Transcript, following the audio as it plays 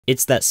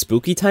It's that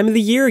spooky time of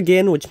the year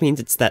again, which means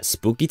it's that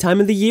spooky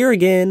time of the year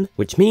again,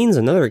 which means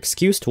another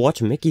excuse to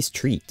watch Mickey's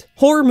Treat.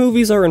 Horror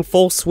movies are in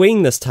full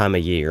swing this time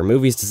of year,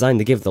 movies designed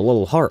to give the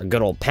little heart a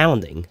good old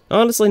pounding.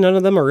 Honestly, none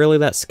of them are really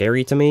that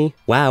scary to me.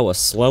 Wow, a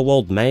slow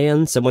old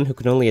man, someone who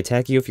can only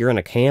attack you if you're in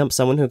a camp,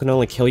 someone who can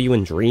only kill you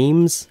in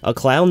dreams, a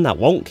clown that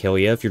won't kill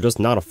you if you're just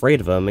not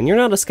afraid of him, and you're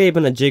not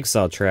escaping a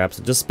jigsaw trap,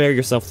 so just spare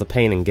yourself the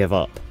pain and give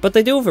up. But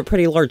they do have a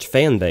pretty large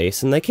fan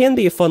base, and they can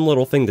be a fun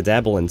little thing to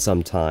dabble in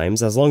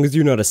sometimes, as long as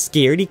you're not a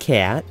scaredy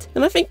cat.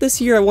 And I think this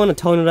year I want to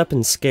tone it up in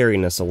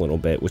scariness a little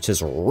bit, which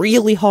is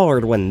really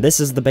hard when this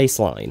is the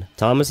baseline.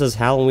 Thomas's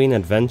Halloween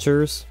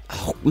Adventures?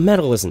 Oh,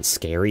 metal isn't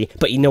scary,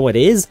 but you know what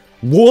is?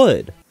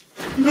 Wood!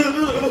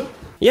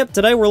 Yep,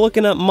 today we're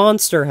looking at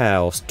Monster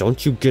House.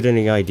 Don't you get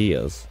any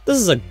ideas? This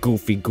is a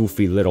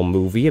goofy little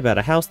movie about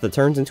a house that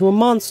turns into a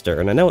monster,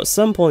 and I know at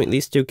some point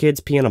these two kids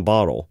pee in a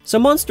bottle. So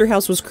Monster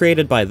House was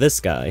created by this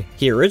guy.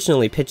 He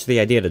originally pitched the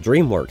idea to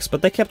DreamWorks,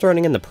 but they kept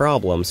running into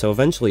problems, so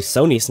eventually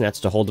Sony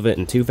snatched a hold of it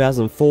in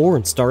 2004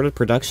 and started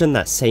production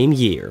that same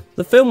year.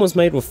 The film was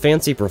made with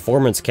fancy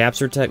performance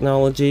capture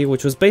technology,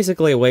 which was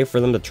basically a way for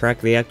them to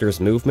track the actors'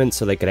 movements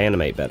so they could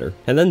animate better.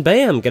 And then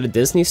bam, get a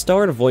Disney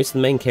star to voice the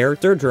main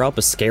character, draw up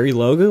a scary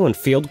logo, and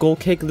field goal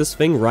kick this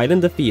thing right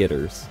into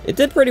theaters. It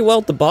did pretty well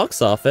at the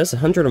box office,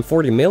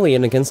 $140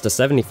 million against a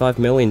 $75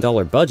 million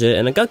budget,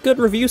 and it got good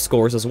review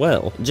scores as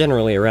well,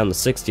 generally around the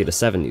 60 to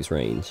 70s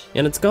range.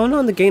 And it's gone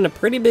on to gain a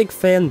pretty big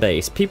fan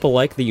base. People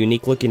like the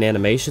unique looking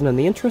animation and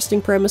the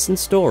interesting premise and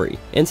story.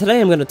 And today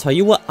I'm going to tell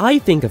you what I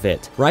think of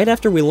it. Right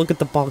after we look at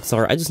the box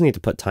art, I just need to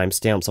put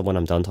timestamps on when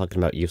I'm done talking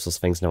about useless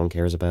things no one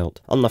cares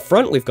about. On the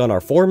front, we've got our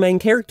four main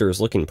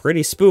characters looking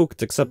pretty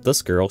spooked, except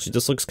this girl, she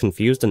just looks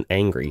confused and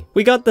angry.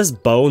 We got this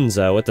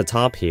Bonezo at the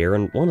top here,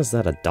 and what is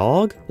that, a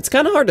dog? It's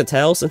kind of hard to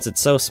tell since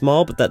it's so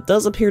small, but that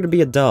does appear to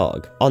be a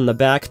dog. On the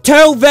back,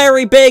 two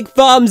very big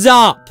thumbs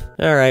up!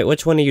 Alright,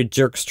 which one of you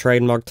jerks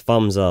trademarked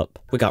thumbs up?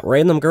 We got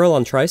random girl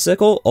on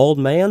tricycle, old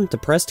man,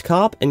 depressed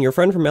cop, and your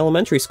friend from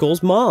elementary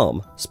school's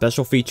mom.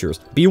 Special features.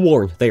 Be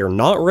warned, they are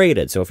not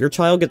rated, so if your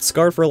child gets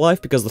scarred for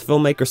life because the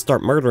filmmakers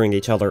start murdering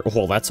each other,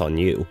 well, that's on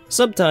you.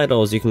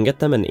 Subtitles, you can get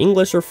them in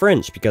English or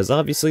French, because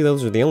obviously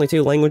those are the only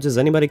two languages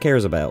anybody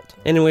cares about.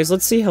 Anyways,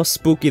 let's see how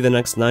spooky the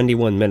next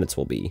 91 minutes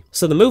will be.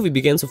 So the movie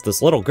begins with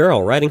this little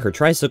girl riding her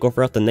tricycle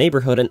throughout the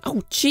neighborhood, and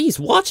oh jeez,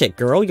 watch it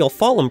girl, you'll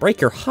fall and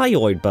break your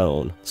hyoid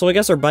bone. So I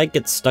guess her bike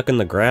gets stuck in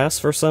the grass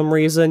for some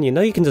reason, you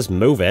know you can just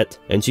move it.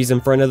 And she's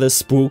in front of this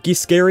spooky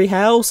scary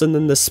house, and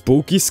then the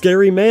spooky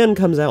scary man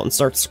comes out and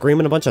starts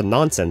screaming a bunch of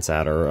nonsense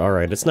at her.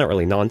 Alright, it's not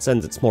really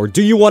nonsense, it's more,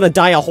 do you want to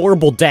die a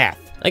horrible death?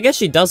 I guess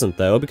she doesn't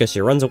though, because she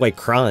runs away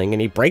crying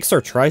and he breaks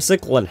her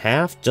tricycle in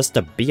half just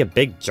to be a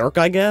big jerk,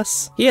 I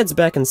guess? He heads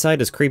back inside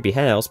his creepy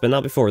house, but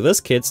not before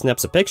this kid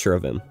snaps a picture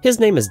of him. His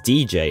name is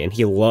DJ, and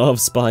he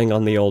loves spying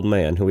on the old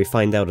man, who we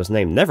find out is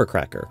named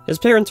Nevercracker. His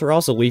parents are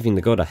also leaving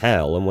to go to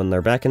hell, and when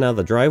they're backing out of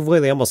the driveway,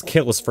 they almost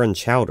kill his friend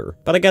Chowder.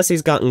 But I guess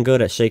he's gotten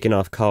good at shaking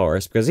off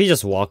cars, because he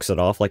just walks it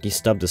off like he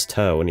stubbed his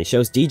toe, and he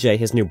shows DJ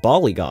his new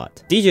ball he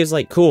got. DJ's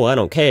like, cool, I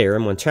don't care,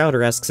 and when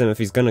Chowder asks him if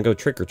he's gonna go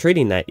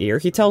trick-or-treating that year,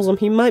 he tells him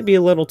he might be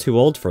a little too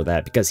old for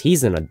that because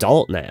he's an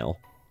adult now.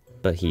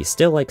 But he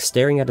still likes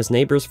staring at his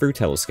neighbors through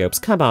telescopes.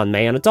 Come on,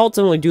 man, adults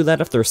only do that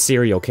if they're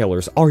serial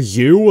killers. Are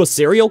you a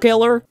serial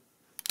killer?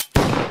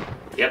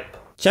 Yep.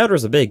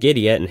 Chowder's a big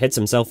idiot and hits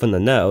himself in the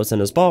nose,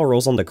 and his ball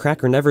rolls onto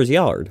Cracker Never's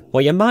yard.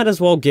 Well, you might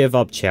as well give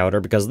up, Chowder,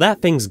 because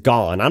that thing's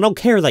gone. I don't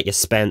care that you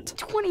spent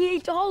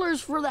 $28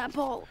 for that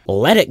ball.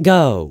 Let it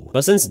go.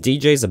 But since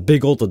DJ's a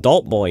big old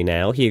adult boy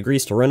now, he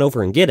agrees to run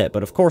over and get it,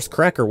 but of course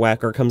Cracker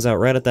Whacker comes out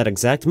right at that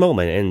exact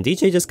moment, and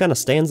DJ just kinda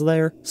stands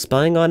there,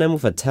 spying on him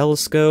with a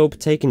telescope,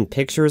 taking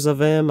pictures of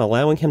him,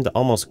 allowing him to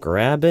almost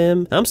grab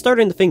him. I'm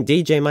starting to think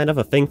DJ might have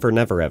a thing for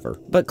Never Ever.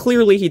 But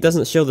clearly he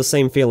doesn't show the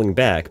same feeling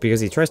back, because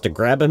he tries to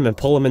grab him and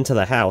pull him into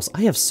the house.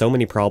 I have so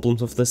many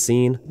problems with this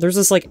scene. There's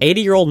this like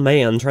 80-year-old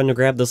man trying to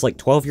grab this like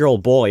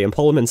 12-year-old boy and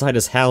pull him inside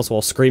his house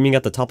while screaming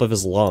at the top of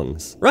his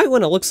lungs. Right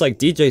when it looks like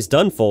DJ's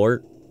done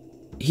for,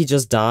 he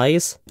just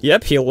dies.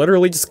 Yep, he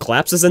literally just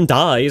collapses and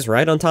dies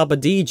right on top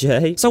of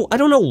DJ. So I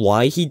don't know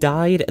why he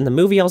died, and the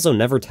movie also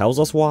never tells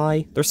us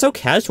why. They're so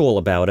casual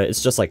about it,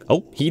 it's just like,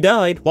 oh, he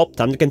died. Well,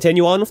 time to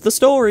continue on with the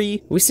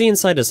story. We see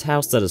inside his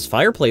house that his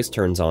fireplace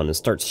turns on and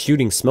starts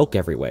shooting smoke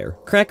everywhere.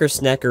 Cracker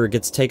Snacker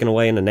gets taken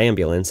away in an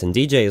ambulance, and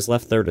DJ is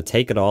left there to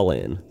take it all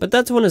in. But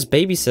that's when his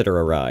babysitter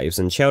arrives,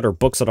 and Chowder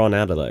books it on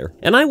out of there.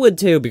 And I would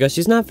too, because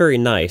she's not very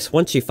nice.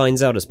 Once she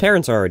finds out his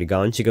parents are already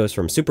gone, she goes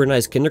from super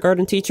nice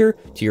kindergarten teacher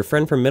to your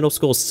friend from middle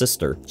school's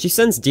sister. She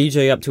sends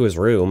DJ up to his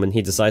room, and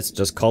he decides to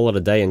just call it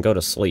a day and go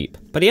to sleep.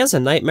 But he has a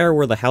nightmare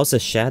where the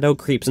house's shadow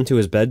creeps into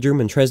his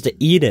bedroom and tries to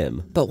eat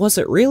him. But was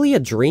it really a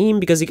dream?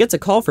 Because he gets a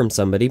call from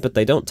somebody, but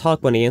they don't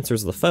talk when he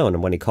answers the phone,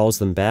 and when he calls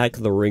them back,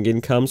 the ringing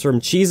comes from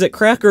Cheez-It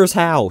Cracker's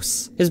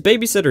house! His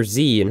babysitter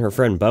Z and her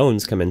friend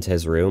Bones come into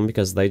his room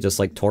because they just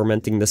like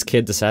tormenting this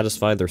kid to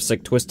satisfy their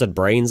sick, twisted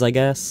brains, I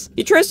guess.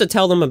 He tries to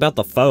tell them about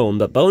the phone,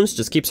 but Bones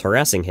just keeps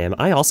harassing him.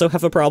 I also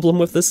have a problem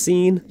with this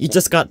scene. You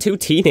just got two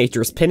teenagers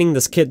teacher's pinning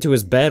this kid to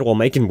his bed while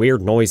making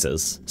weird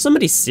noises.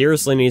 Somebody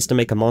seriously needs to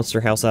make a Monster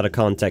House Out of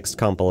Context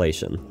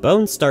compilation.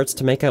 Bones starts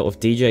to make out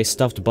with DJ's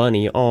stuffed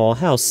bunny. Aw,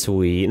 how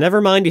sweet.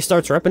 Never mind, he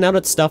starts ripping out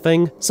its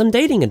stuffing. Some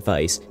dating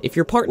advice. If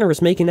your partner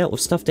is making out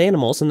with stuffed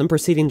animals and then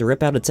proceeding to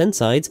rip out its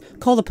insides,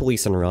 call the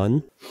police and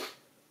run.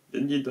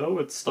 And you know,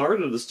 it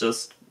started as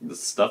just the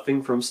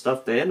stuffing from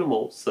stuffed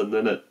animals, and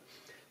then it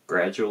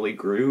gradually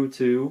grew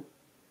to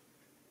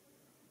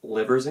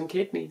livers and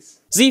kidneys.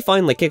 Z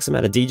finally kicks him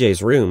out of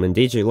DJ's room, and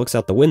DJ looks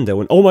out the window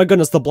and oh my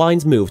goodness, the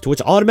blinds moved,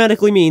 which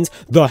automatically means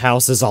the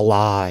house is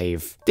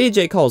alive.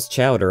 DJ calls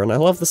Chowder, and I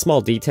love the small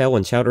detail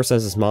when Chowder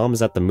says his mom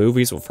is at the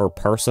movies with her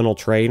personal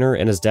trainer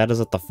and his dad is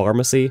at the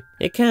pharmacy.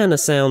 It kinda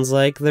sounds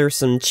like there's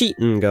some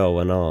cheating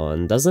going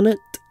on, doesn't it?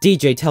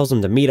 DJ tells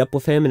him to meet up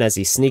with him, and as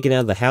he's sneaking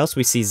out of the house,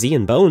 we see Z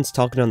and Bones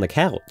talking on the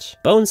couch.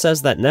 Bones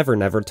says that Never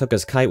Never took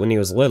his kite when he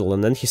was little,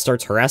 and then he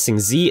starts harassing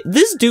Z.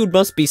 This dude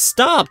must be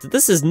stopped!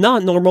 This is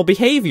not normal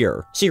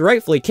behavior! She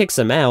rightfully kicks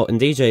him out,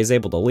 and DJ is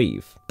able to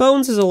leave.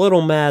 Bones is a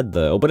little mad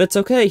though, but it's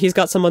okay, he's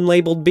got some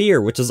unlabeled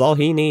beer, which is all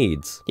he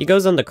needs. He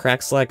goes onto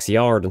Crackslack's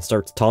yard and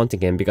starts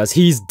taunting him because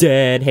he's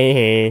dead,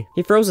 hehe.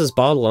 He throws his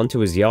bottle onto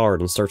his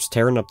yard and starts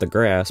tearing up the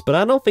grass, but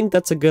I don't think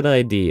that's a good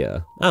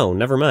idea. Oh,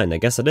 never mind, I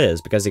guess it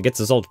is, because he gets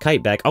his old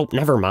kite back. Oh,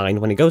 never mind.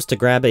 When he goes to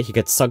grab it, he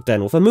gets sucked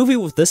in. With a movie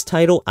with this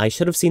title, I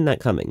should have seen that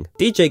coming.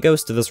 DJ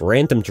goes to this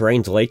random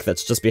drained lake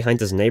that's just behind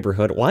his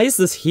neighborhood. Why is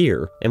this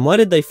here? And why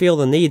did they feel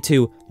the need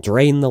to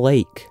drain the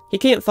lake? He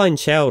can't find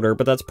Chowder,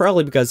 but that's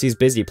probably because he's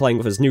busy playing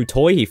with his new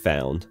toy he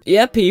found.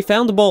 Yep, he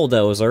found a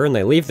bulldozer, and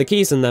they leave the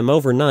keys in them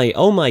overnight.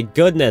 Oh my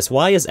goodness,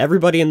 why is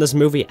everybody in this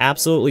movie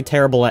absolutely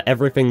terrible at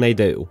everything they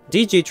do?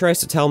 DJ tries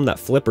to tell him that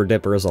Flipper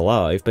Dipper is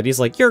alive, but he's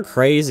like, you're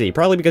crazy,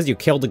 probably because you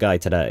killed a guy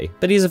today.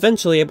 But he's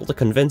eventually able to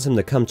convince him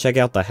to come check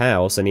out the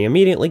house, and he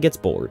immediately gets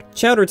bored.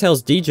 Chowder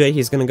tells DJ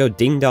he's gonna go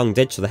ding-dong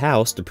ditch the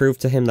house to prove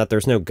to him that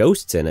there's no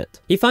ghosts in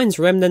it. He finds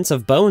remnants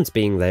of Bones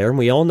being there, and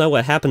we all know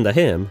what happened to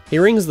him. He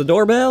rings the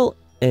doorbell,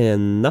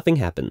 and nothing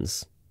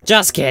happens.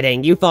 Just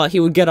kidding, you thought he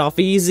would get off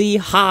easy?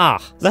 Ha!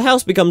 The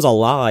house becomes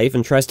alive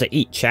and tries to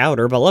eat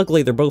Chowder, but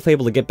luckily they're both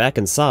able to get back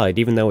inside,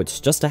 even though it's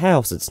just a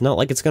house, it's not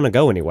like it's gonna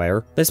go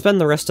anywhere. They spend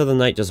the rest of the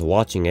night just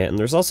watching it, and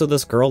there's also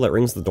this girl that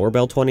rings the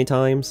doorbell 20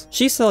 times.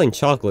 She's selling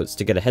chocolates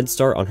to get a head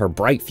start on her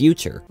bright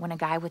future. When a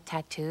guy with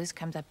tattoos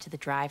comes up to the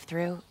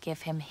drive-thru,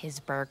 give him his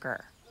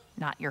burger,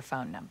 not your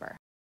phone number.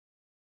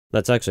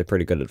 That's actually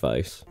pretty good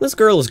advice. This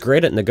girl is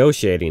great at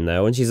negotiating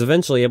though, and she's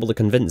eventually able to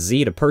convince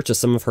Z to purchase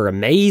some of her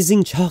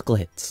amazing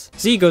chocolates.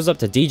 Z goes up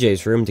to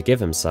DJ's room to give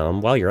him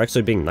some, while you're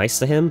actually being nice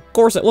to him. Of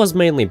course, it was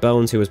mainly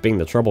Bones who was being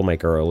the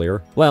troublemaker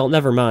earlier. Well,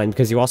 never mind,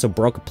 because you also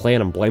broke a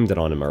plan and blamed it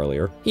on him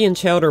earlier. He and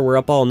Chowder were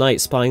up all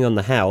night spying on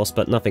the house,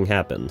 but nothing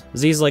happened.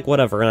 Z's like,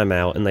 whatever, I'm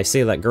out, and they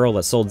see that girl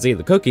that sold Z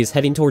the cookies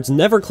heading towards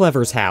Never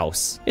Clever's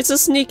house. It's a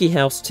sneaky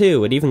house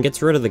too, it even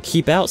gets rid of the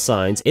keep out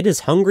signs. It is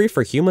hungry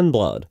for human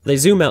blood. They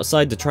zoom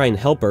outside to try and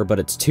help her, but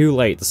it's too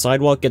late. The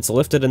sidewalk gets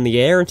lifted in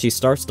the air and she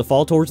starts to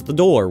fall towards the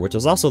door, which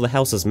is also the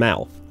house's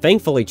mouth.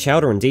 Thankfully,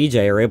 Chowder and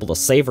DJ are able to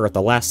save her at the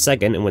last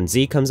second, and when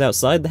Z comes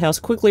outside, the house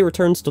quickly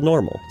returns to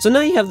normal. So now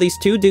you have these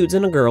two dudes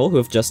and a girl who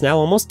have just now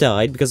almost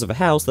died because of a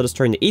house that is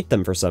trying to eat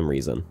them for some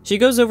reason. She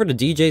goes over to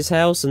DJ's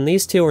house, and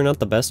these two are not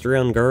the best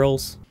around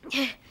girls.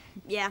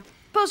 Yeah,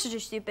 posters are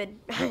stupid.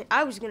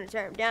 I was gonna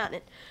tear them down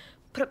and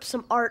put up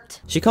some art.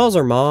 She calls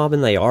her mom,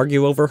 and they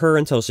argue over her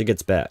until she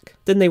gets back.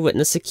 Then they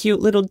witness a cute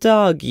little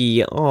doggy.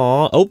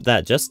 Aww. Oh,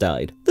 that just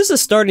died. This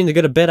is starting to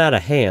get a bit out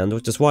of hand,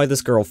 which is why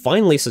this girl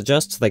finally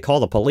suggests they call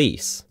the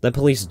police. The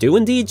police do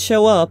indeed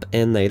show up,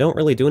 and they don't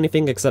really do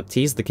anything except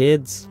tease the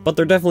kids. But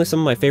they're definitely some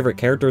of my favorite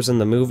characters in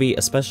the movie,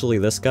 especially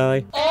this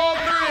guy.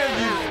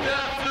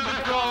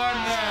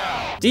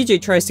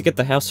 DJ tries to get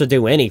the house to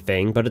do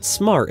anything, but it's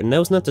smart and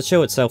knows not to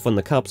show itself when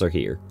the cops are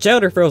here.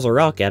 Chowder throws a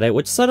rock at it,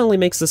 which suddenly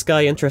makes this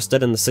guy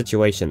interested in the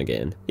situation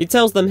again. He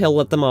tells them he'll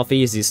let them off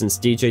easy since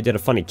DJ did a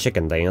funny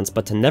chicken dance,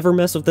 but to never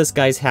mess with this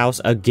guy's house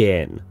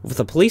again. With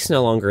the police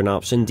no longer an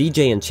option,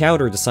 DJ and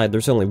Chowder decide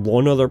there's only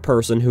one other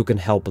person who can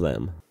help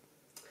them.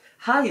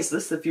 Hi, is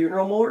this the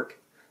funeral morgue?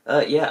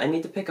 Yeah, I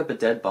need to pick up a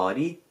dead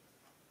body.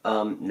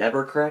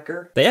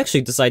 Nevercracker? They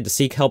actually decide to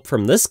seek help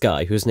from this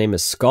guy, whose name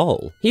is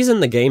Skull. He's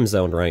in the game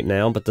zone right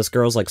now, but this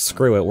girl's like,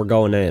 screw it, we're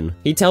going in.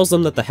 He tells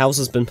them that the house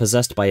has been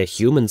possessed by a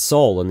human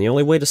soul, and the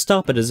only way to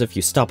stop it is if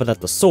you stop it at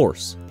the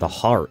source, the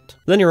heart.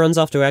 Then he runs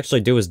off to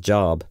actually do his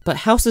job. But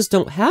houses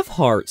don't have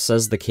hearts,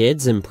 says the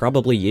kids, and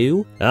probably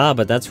you. Ah,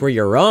 but that's where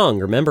you're wrong.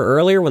 Remember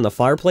earlier when the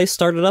fireplace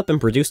started up and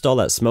produced all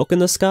that smoke in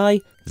the sky?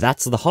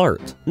 That's the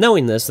heart.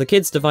 Knowing this, the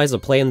kids devise a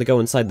plan to go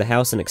inside the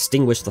house and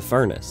extinguish the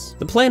furnace.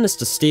 The plan is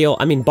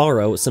to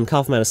borrow some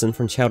cough medicine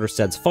from Chowder's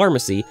dad's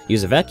pharmacy,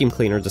 use a vacuum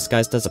cleaner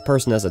disguised as a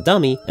person as a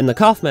dummy, and the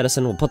cough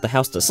medicine will put the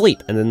house to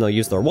sleep, and then they'll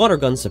use their water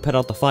guns to put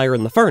out the fire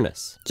in the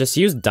furnace. Just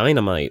use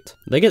dynamite.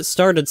 They get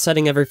started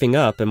setting everything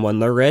up, and when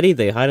they're ready,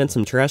 they hide in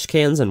some trash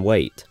cans and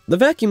wait. The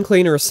vacuum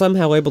cleaner is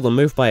somehow able to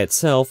move by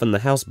itself, and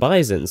the house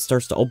buys it and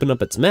starts to open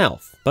up its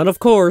mouth. But of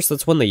course,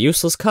 that's when the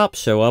useless cops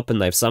show up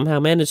and they've somehow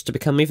managed to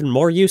become even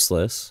more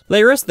useless.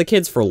 They arrest the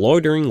kids for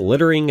loitering,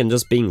 littering, and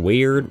just being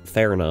weird,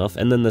 fair enough,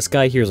 and then this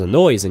guy hears a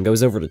noise and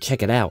goes over to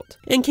check it out.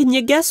 And can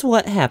you guess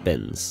what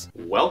happens?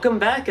 Welcome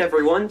back,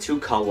 everyone, to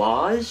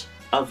Collage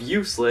of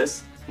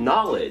Useless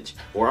Knowledge,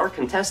 where our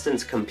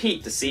contestants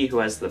compete to see who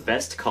has the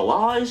best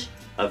collage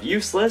of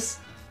useless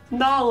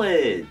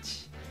knowledge.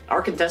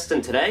 Our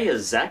contestant today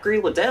is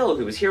Zachary Liddell,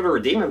 who is here to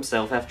redeem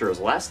himself after his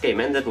last game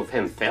ended with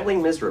him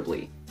failing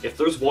miserably. If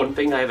there's one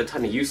thing I have a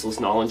ton of useless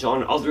knowledge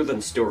on other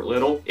than Stuart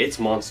Little, it's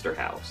Monster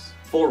House.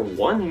 For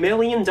 $1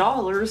 million,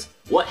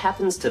 what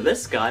happens to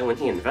this guy when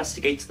he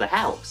investigates the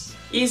house?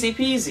 Easy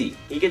peasy,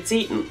 he gets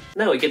eaten.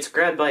 No, he gets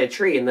grabbed by a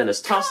tree and then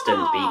is tossed in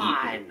to be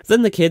eaten.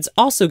 Then the kids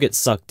also get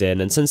sucked in,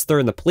 and since they're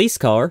in the police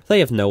car, they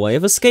have no way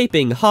of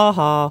escaping,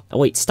 haha. Oh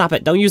wait, stop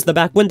it, don't use the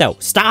back window,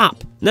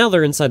 stop! Now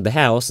they're inside the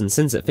house, and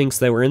since it thinks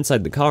they were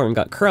inside the car and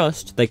got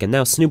crushed, they can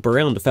now snoop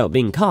around without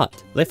being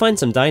caught. They find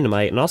some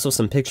dynamite and also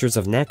some pictures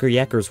of Knacker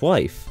Yakker's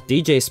wife.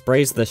 DJ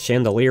sprays the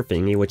chandelier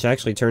thingy, which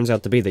actually turns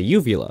out to be the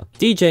uvula.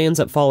 DJ ends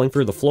up falling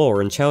through the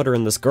floor, and Chowder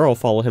and this girl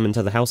follow him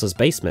into the house's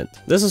basement.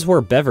 This is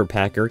where Bever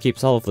Packer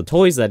keeps all of the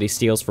toys that he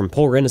steals from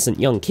poor innocent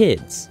young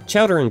kids.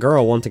 Chowder and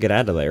girl want to get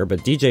out of there, but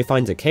DJ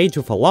finds a cage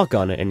with a lock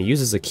on it and he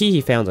uses a key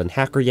he found in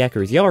Hacker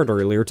Yakker's yard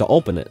earlier to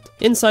open it.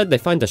 Inside they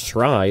find a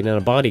shrine and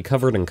a body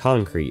covered in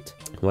concrete.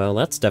 Well,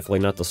 that's definitely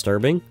not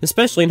disturbing.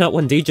 Especially not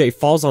when DJ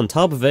falls on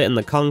top of it and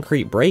the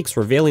concrete breaks,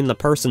 revealing the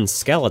person's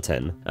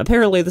skeleton.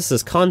 Apparently this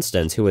is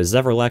Constance, who is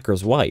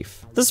Zeverlacker's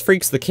wife. This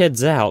freaks the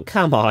kids out.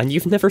 Come on,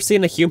 you've never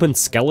seen a human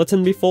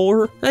skeleton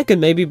before? I could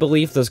maybe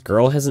believe this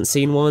girl hasn't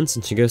seen one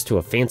since she goes to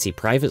a fancy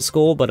private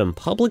school, but in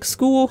public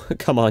school?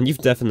 Come on, you've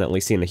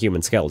definitely seen a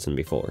human skeleton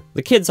before.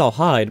 The kids all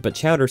hide, but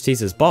Chowder sees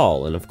his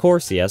ball, and of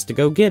course he has to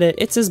go get it.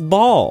 It's his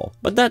ball!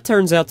 But that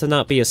turns out to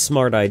not be a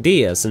smart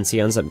idea, since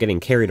he ends up getting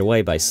carried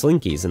away by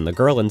Slinky, and the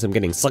girl ends up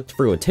getting sucked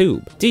through a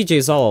tube.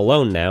 DJ's all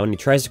alone now, and he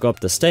tries to go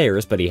up the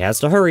stairs, but he has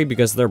to hurry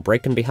because they're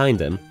breaking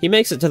behind him. He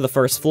makes it to the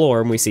first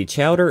floor, and we see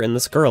Chowder and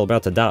this girl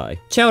about to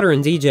die. Chowder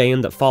and DJ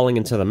end up falling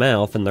into the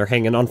mouth, and they're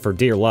hanging on for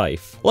dear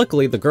life.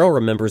 Luckily, the girl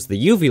remembers the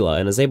uvula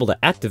and is able to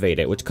activate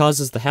it, which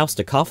causes the house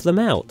to cough them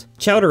out.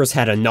 Chowder has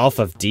had enough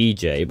of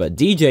DJ, but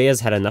DJ has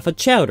had enough of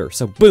Chowder,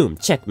 so boom,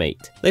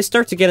 checkmate. They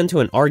start to get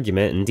into an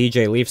argument, and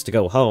DJ leaves to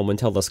go home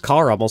until this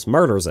car almost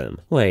murders him.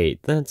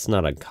 Wait, that's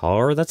not a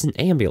car, that's an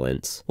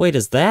ambulance. Wait,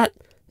 is that?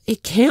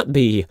 It can't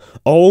be.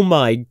 Oh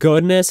my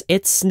goodness,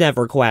 it's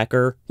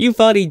Sneverquacker. You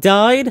thought he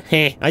died?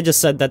 Heh, I just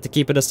said that to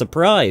keep it a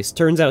surprise.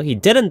 Turns out he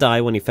didn't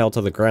die when he fell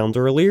to the ground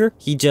earlier.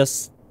 He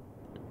just...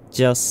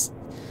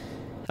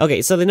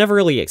 Okay, so they never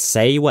really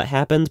say what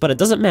happened, but it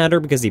doesn't matter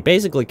because he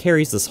basically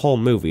carries this whole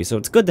movie, so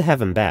it's good to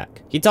have him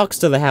back. He talks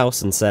to the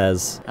house and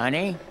says,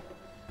 "Honey,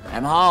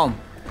 I'm home."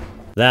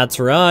 That's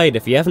right,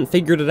 if you haven't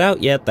figured it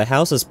out yet, the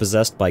house is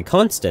possessed by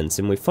Constance,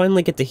 and we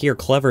finally get to hear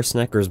Clever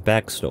Snacker's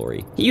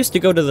backstory. He used to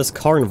go to this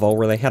carnival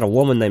where they had a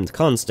woman named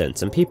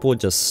Constance, and people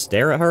would just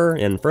stare at her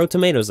and throw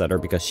tomatoes at her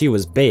because she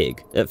was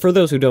big. For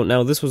those who don't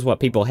know, this was what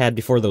people had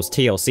before those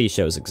TLC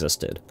shows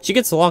existed. She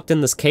gets locked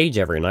in this cage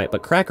every night,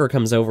 but Cracker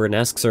comes over and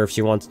asks her if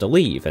she wants to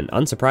leave, and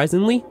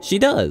unsurprisingly, she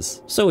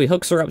does. So he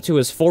hooks her up to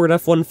his Ford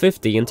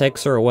F-150 and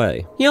takes her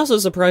away. He also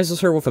surprises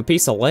her with a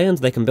piece of land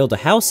they can build a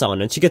house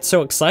on, and she gets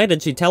so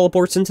excited she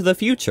teleports into the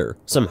future.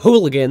 Some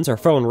hooligans are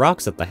throwing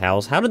rocks at the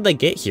house. How did they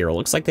get here? It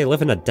looks like they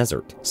live in a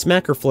desert.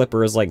 Smacker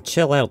Flipper is like,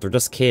 chill out, they're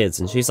just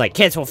kids, and she's like,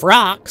 kids with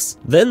rocks!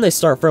 Then they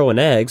start throwing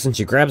eggs, and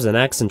she grabs an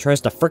axe and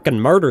tries to frickin'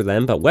 murder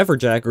them, but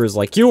Weatherjacker is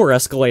like, you are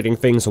escalating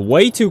things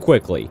way too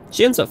quickly.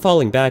 She ends up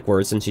falling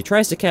backwards, and she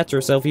tries to catch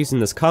herself using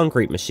this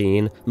concrete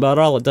machine, but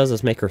all it does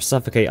is make her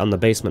suffocate on the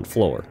basement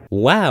floor.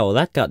 Wow,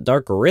 that got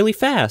dark really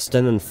fast,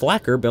 and then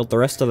Flacker built the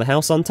rest of the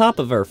house on top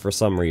of her for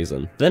some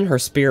reason. Then her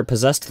spirit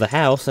possessed the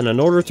house, and in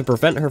order to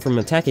prevent her from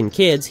attacking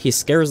kids, he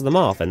scares them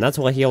off, and that's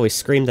why he always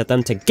screamed at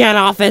them to get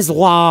off his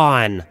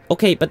lawn!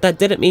 Okay, but that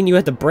didn't mean you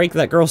had to break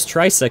that girl's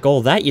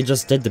tricycle, that you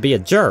just did to be a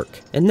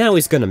jerk. And now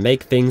he's gonna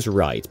make things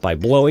right by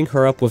blowing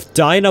her up with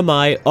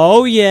dynamite,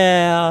 oh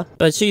yeah!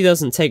 But she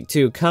doesn't take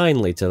too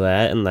kindly to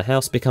that, and the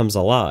house becomes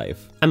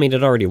alive. I mean,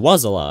 it already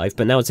was alive,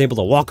 but now it's able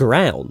to walk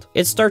around.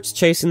 It starts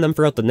chasing them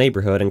throughout the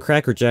neighborhood, and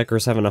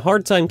Crackerjacker's having a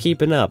hard time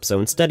keeping up, so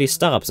instead he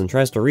stops and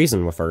tries to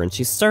reason with her, and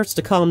she starts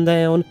to calm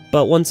down,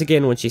 but once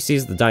again, when she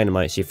sees the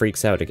dynamite, she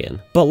freaks out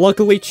again. But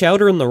luckily,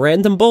 Chowder and the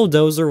random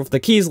bulldozer with the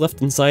keys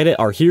left inside it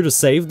are here to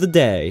save the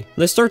day.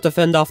 They start to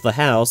fend off the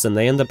house, and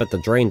they end up at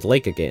the drained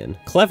lake again.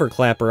 Clever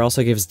Clapper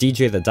also gives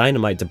DJ the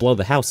dynamite to blow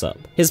the house up.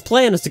 His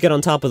plan is to get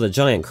on top of the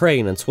giant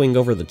crane and swing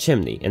over the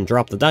chimney, and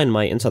drop the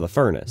dynamite into the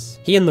furnace.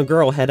 He and the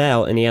girl head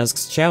out, and he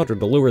asks Chowder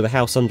to lure the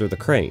house under the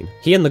crane.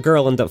 He and the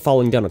girl end up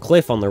falling down a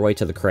cliff on their way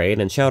to the crane,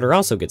 and Chowder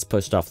also gets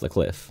pushed off the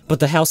cliff. But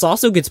the house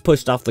also gets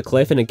pushed off the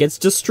cliff, and it gets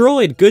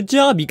destroyed! Good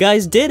job, you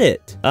guys did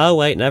it! Oh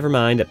wait, never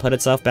mind, it put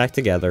itself back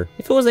together.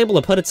 If it was able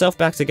to put itself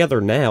back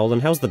together now, then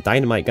how's the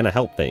dynamite gonna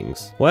help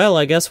things? Well,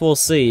 I guess we'll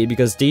see,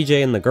 because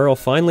DJ and the girl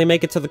finally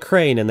make it to the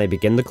crane and they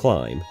begin to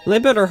climb. And they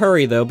better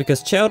hurry though,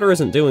 because Chowder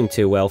isn't doing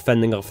too well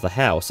fending off the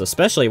house,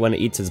 especially when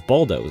it eats his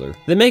bulldozer.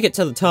 They make it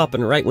to the top,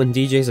 and right when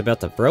DJ's about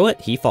to throw it,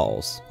 he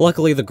falls.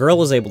 Luckily, the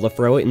girl is able to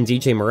throw it and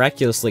DJ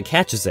miraculously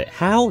catches it.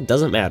 How?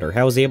 Doesn't matter.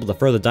 How is he able to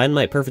throw the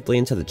dynamite perfectly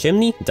into the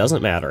chimney?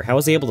 Doesn't matter. How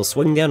is he able to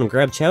swing down and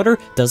grab Chowder?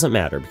 Doesn't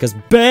matter, because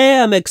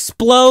BAM!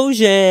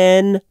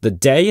 Explosion! The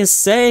day is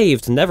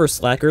saved! Never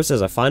Slacker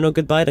says a final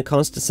goodbye to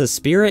Constance's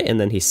spirit, and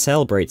then he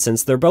celebrates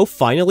since they're both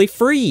finally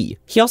free!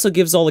 He also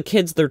gives all the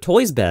kids their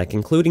toys back,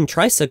 including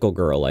Tricycle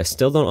Girl. I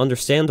still don't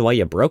understand why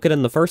you broke it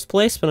in the first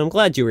place, but I'm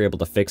glad you were able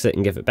to fix it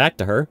and give it back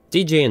to her.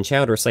 DJ and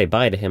Chowder say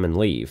bye to him and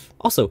leave.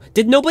 Also,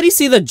 did nobody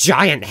see the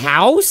giant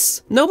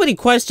house? Nobody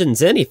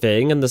questions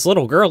anything, and this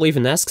little girl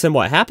even asks him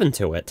what happened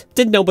to it.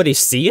 Did nobody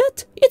see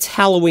it? It's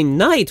Halloween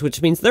night,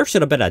 which means there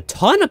should have been a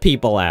ton of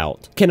people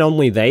out. Can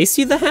only they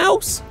see the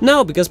house?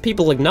 No, because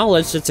people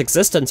acknowledged its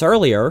existence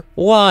earlier.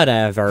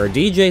 Whatever,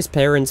 DJ's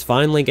parents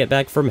finally get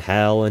back from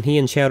hell, and he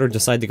and Chowder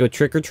decide to go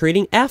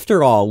trick-or-treating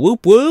after all.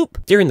 Whoop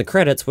whoop! During the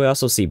credits, we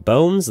also see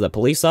Bones, the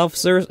police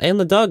officers, and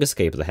the dog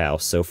escape the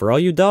house, so for all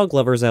you dog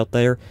lovers out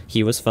there,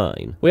 he was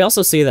fine. We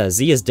also see that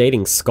Z is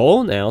dating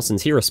Skull now,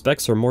 since he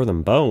respects her more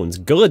than Bones.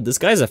 Good, this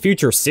guy's a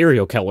future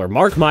serial killer,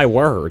 mark my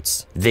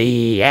words.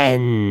 The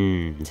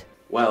end.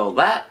 Well,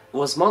 that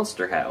was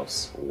Monster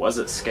House. Was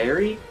it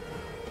scary?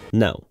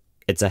 No.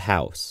 It's a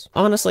house.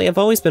 Honestly, I've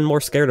always been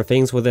more scared of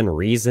things within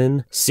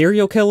reason.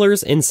 Serial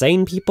killers,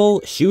 insane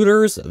people,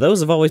 shooters, those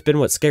have always been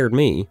what scared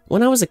me.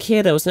 When I was a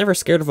kid, I was never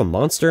scared of a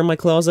monster in my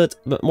closet,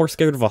 but more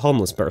scared of a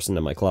homeless person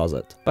in my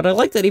closet. But I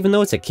like that even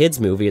though it's a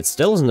kid's movie, it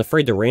still isn't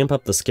afraid to ramp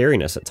up the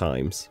scariness at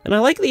times. And I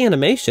like the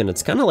animation,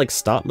 it's kinda like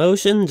stop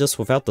motion, just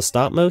without the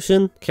stop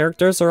motion.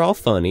 Characters are all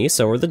funny,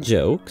 so are the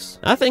jokes.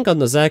 I think on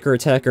the Zacker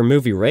Attacker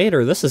movie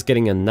Raider, this is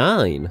getting a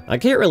 9. I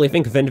can't really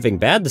think of anything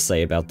bad to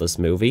say about this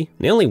movie.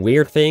 The only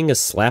weird thing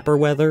is slapper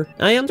weather.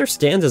 I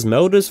understand his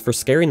motives for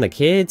scaring the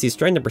kids, he's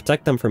trying to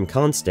protect them from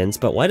Constance,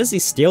 but why does he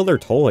steal their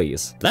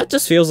toys? That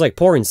just feels like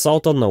pouring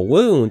salt on the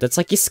wound. It's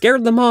like you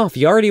scared them off,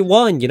 you already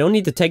won, you don't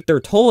need to take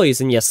their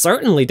toys, and you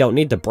certainly don't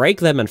need to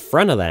break them in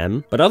front of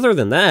them. But other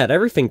than that,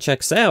 everything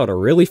checks out. A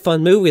really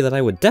fun movie that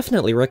I would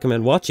definitely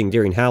recommend watching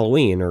during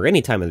Halloween, or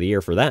any time of the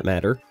year for that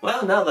matter.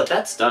 Well, now that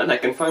that's done, I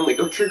can finally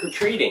go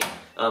trick-or-treating.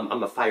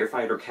 I'm a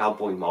firefighter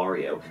cowboy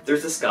Mario.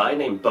 There's this guy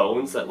named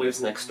Bones that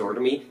lives next door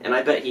to me, and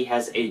I bet he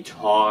has a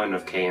ton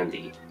of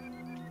candy.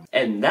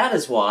 And that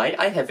is why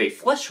I have a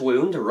flesh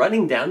wound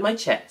running down my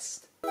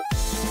chest.